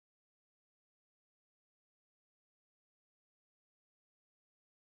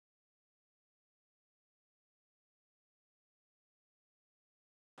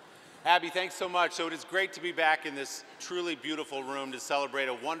Abby, thanks so much. So it is great to be back in this truly beautiful room to celebrate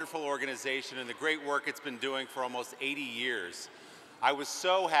a wonderful organization and the great work it's been doing for almost 80 years. I was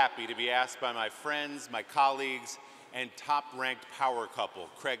so happy to be asked by my friends, my colleagues, and top-ranked power couple,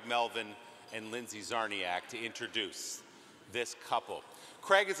 Craig Melvin and Lindsay Czarniak, to introduce this couple.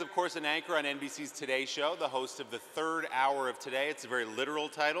 Craig is, of course, an anchor on NBC's Today Show, the host of the third hour of Today. It's a very literal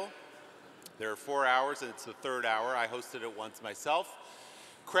title. There are 4 hours, and it's the third hour. I hosted it once myself.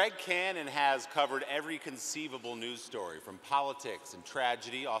 Craig can and has covered every conceivable news story, from politics and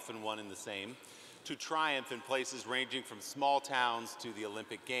tragedy, often one and the same, to triumph in places ranging from small towns to the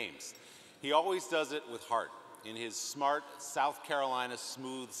Olympic Games. He always does it with heart, in his smart, South Carolina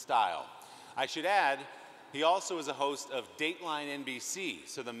smooth style. I should add, he also is a host of Dateline NBC,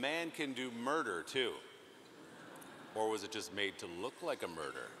 so the man can do murder too. Or was it just made to look like a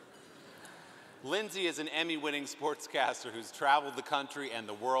murder? Lindsay is an Emmy-winning sportscaster who's traveled the country and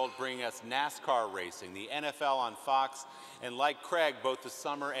the world, bringing us NASCAR racing, the NFL on Fox, and like Craig, both the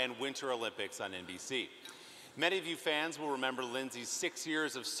Summer and Winter Olympics on NBC. Many of you fans will remember Lindsay's 6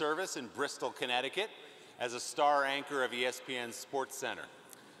 years of service in Bristol, Connecticut, as a star anchor of ESPN's SportsCenter.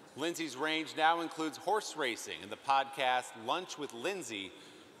 Lindsay's range now includes horse racing and the podcast Lunch with Lindsay.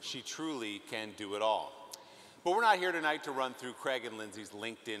 She truly can do it all. But we're not here tonight to run through Craig and Lindsay's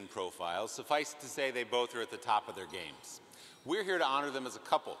LinkedIn profiles. Suffice to say, they both are at the top of their games. We're here to honor them as a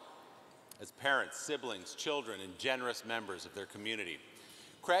couple, as parents, siblings, children, and generous members of their community.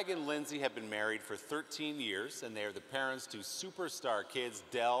 Craig and Lindsay have been married for 13 years, and they are the parents to superstar kids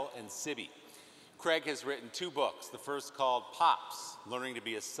Dell and Sibby. Craig has written 2 books, the first called Pops, Learning to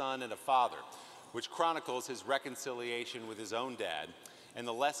be a Son and a Father, which chronicles his reconciliation with his own dad and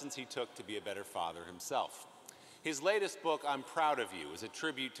the lessons he took to be a better father himself. His latest book, I'm Proud of You, is a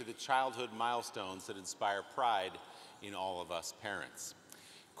tribute to the childhood milestones that inspire pride in all of us parents.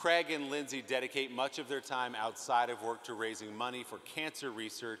 Craig and Lindsay dedicate much of their time outside of work to raising money for cancer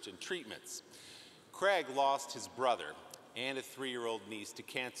research and treatments. Craig lost his brother and a 3-year-old niece to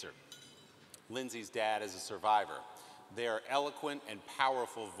cancer. Lindsay's dad is a survivor. They are eloquent and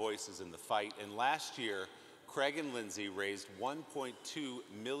powerful voices in the fight, and last year, Craig and Lindsay raised $1.2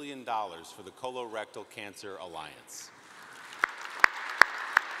 million for the Colorectal Cancer Alliance.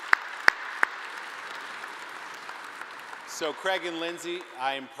 So Craig and Lindsay,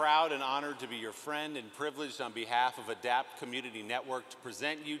 I am proud and honored to be your friend and privileged on behalf of ADAPT Community Network to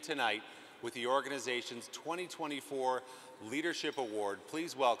present you tonight with the organization's 2024 Leadership Award.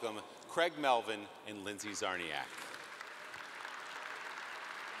 Please welcome Craig Melvin and Lindsay Czarniak.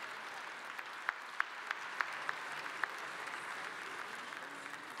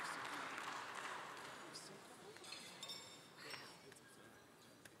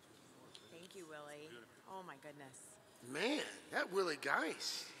 Oh my goodness. Man, that Willie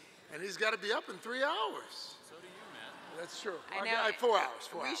Geist. And he's got to be up in 3 hours. So do you, man. That's true. I know. 4 hours,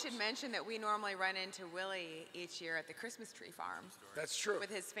 4 hours. We should mention that we normally run into Willie each year at the Christmas tree farm. That's true.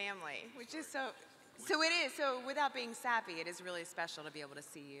 With his family, which is so it is. So without being sappy, it is really special to be able to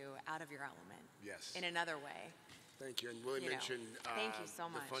see you out of your element. Yes. In another way. Thank you. And Willie mentioned thank you so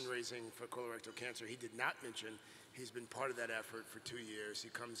much. The fundraising for colorectal cancer. He did not mention he's been part of that effort for 2 years. He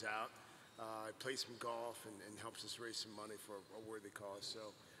comes out. Plays some golf and helps us raise some money for a worthy cause.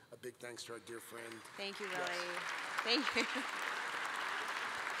 So a big thanks to our dear friend. Thank you, Willie. Yes. Thank you.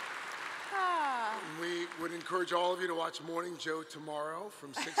 We would encourage all of you to watch Morning Joe tomorrow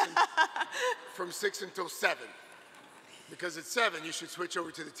from 6 until 7. Because at 7, you should switch over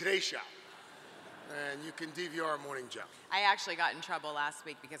to the Today Show. And you can DVR Morning Joe. I actually got in trouble last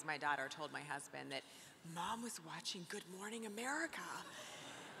week because my daughter told my husband that Mom was watching Good Morning America.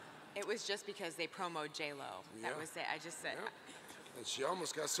 It was just because they promoted J-Lo. That was it. I just said. Yeah. And she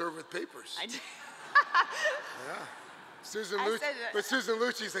almost got served with papers. I did. Yeah. Susan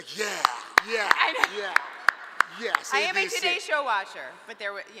Lucci's like, yeah. I know. Yes. I am a Today Show watcher, but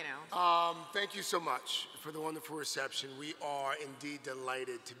there were, Thank you so much for the wonderful reception. We are indeed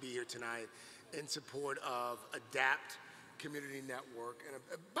delighted to be here tonight in support of ADAPT Community Network. And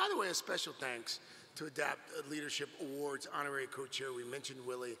by the way, a special thanks to ADAPT Leadership Awards honorary co-chair. We mentioned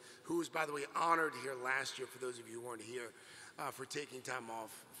Willie, who was, by the way, honored here last year, for those of you who weren't here, for taking time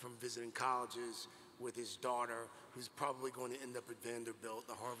off from visiting colleges with his daughter, who's probably going to end up at Vanderbilt,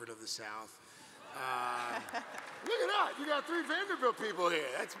 the Harvard of the South. Look at that. You got 3 Vanderbilt people here.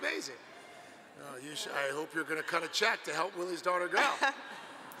 That's amazing. I hope you're going to cut a check to help Willie's daughter go.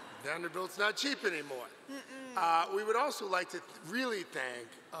 Vanderbilt's not cheap anymore. We would also like to really thank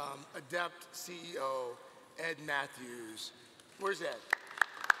ADAPT CEO Ed Matthews. Where's Ed?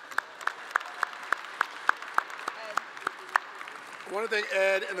 I want to thank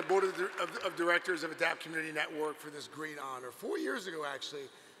Ed and the board of directors of Adapt Community Network for this great honor. 4 years ago, actually,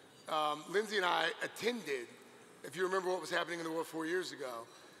 Lindsay and I attended, if you remember what was happening in the world 4 years ago,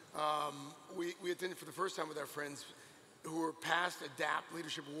 we attended for the first time with our friends who were past Adapt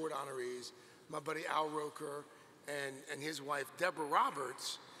Leadership Award honorees, my buddy Al Roker and his wife Deborah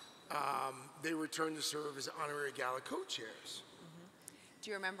Roberts. They returned to serve as honorary gala co-chairs. Do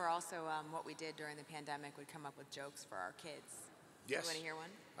you remember also what we did during the pandemic? We'd come up with jokes for our kids. Yes. You want to hear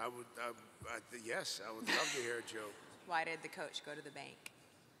one? Yes, I would love to hear a joke. Why did the coach go to the bank?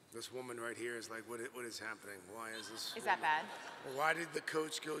 This woman right here is like, what is happening? Why is this? Is that bad? Well, why did the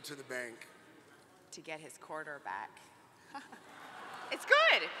coach go to the bank? To get his quarter back. It's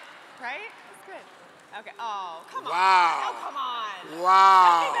good, right? It's good. Okay. Oh, come on. Wow. Oh, come on.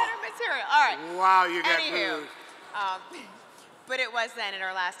 Wow. Give me better material. All right. Wow, you got Anywho, booed. but it was then, in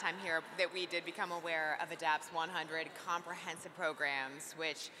our last time here, that we did become aware of ADAPT's 100 comprehensive programs,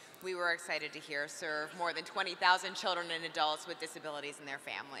 which we were excited to hear serve more than 20,000 children and adults with disabilities and their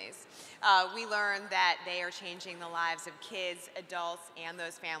families. We learned that they are changing the lives of kids, adults, and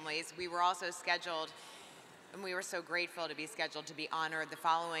those families. We were also scheduled, and we were so grateful to be scheduled to be honored the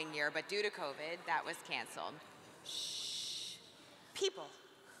following year, but due to COVID, that was canceled. Shh. People.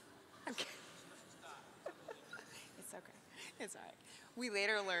 Okay. It's okay. It's all right. We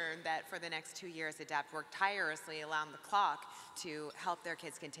later learned that for the next 2 years, ADAPT worked tirelessly around the clock to help their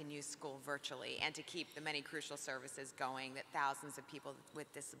kids continue school virtually and to keep the many crucial services going that thousands of people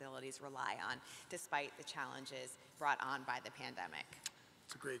with disabilities rely on, despite the challenges brought on by the pandemic.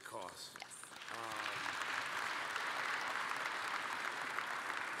 It's a great cause. Yes.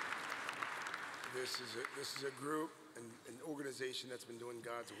 This is a group, an organization that's been doing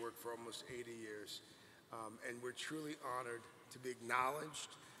God's work for almost 80 years. And we're truly honored to be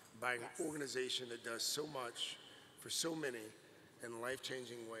acknowledged by an organization that does so much for so many in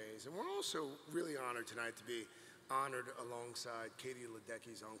life-changing ways. And we're also really honored tonight to be honored alongside Katie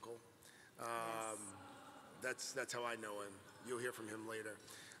Ledecky's uncle. That's how I know him. You'll hear from him later.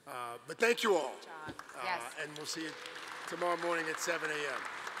 But thank you all. Yes. And we'll see you tomorrow morning at 7 a.m.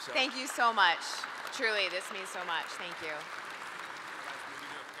 So. Thank you so much. Truly, this means so much. Thank you.